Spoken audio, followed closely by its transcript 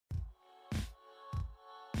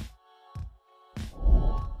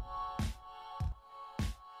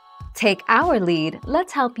Take our lead,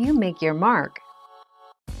 let's help you make your mark.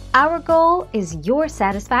 Our goal is your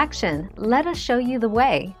satisfaction. Let us show you the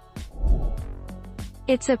way.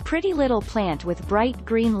 It's a pretty little plant with bright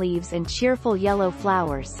green leaves and cheerful yellow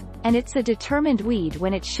flowers, and it's a determined weed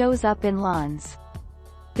when it shows up in lawns.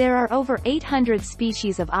 There are over 800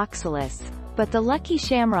 species of oxalis, but the lucky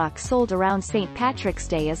shamrock sold around St. Patrick's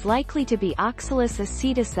Day is likely to be Oxalis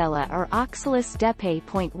aceticella or Oxalis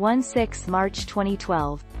depe.16 March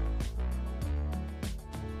 2012.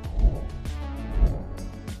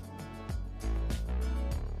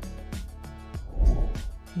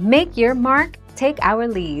 Make your mark, take our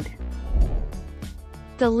lead.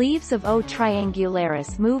 The leaves of O.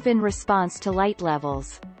 triangularis move in response to light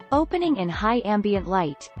levels, opening in high ambient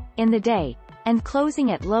light, in the day, and closing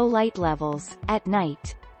at low light levels, at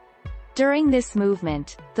night. During this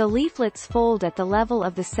movement, the leaflets fold at the level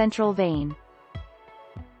of the central vein.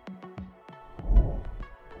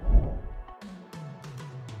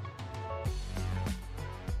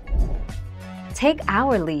 Take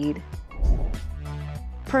our lead.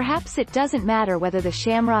 Perhaps it doesn't matter whether the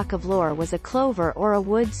shamrock of lore was a clover or a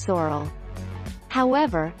wood sorrel.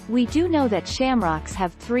 However, we do know that shamrocks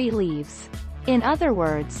have 3 leaves. In other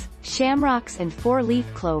words, shamrocks and 4-leaf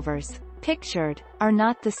clovers, pictured, are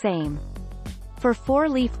not the same. For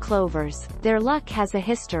 4-leaf clovers, their luck has a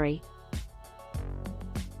history.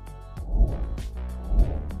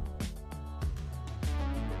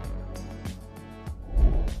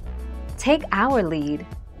 Take our lead.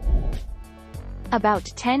 About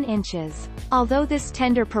 10 inches. Although this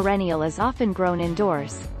tender perennial is often grown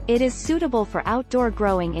indoors, it is suitable for outdoor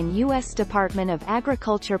growing in U.S. Department of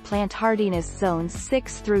Agriculture plant hardiness zones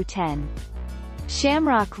 6 through 10.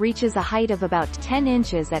 Shamrock reaches a height of about 10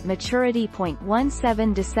 inches at maturity.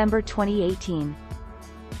 17 December 2018.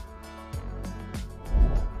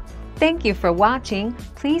 Thank you for watching.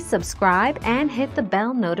 Please subscribe and hit the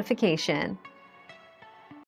bell notification.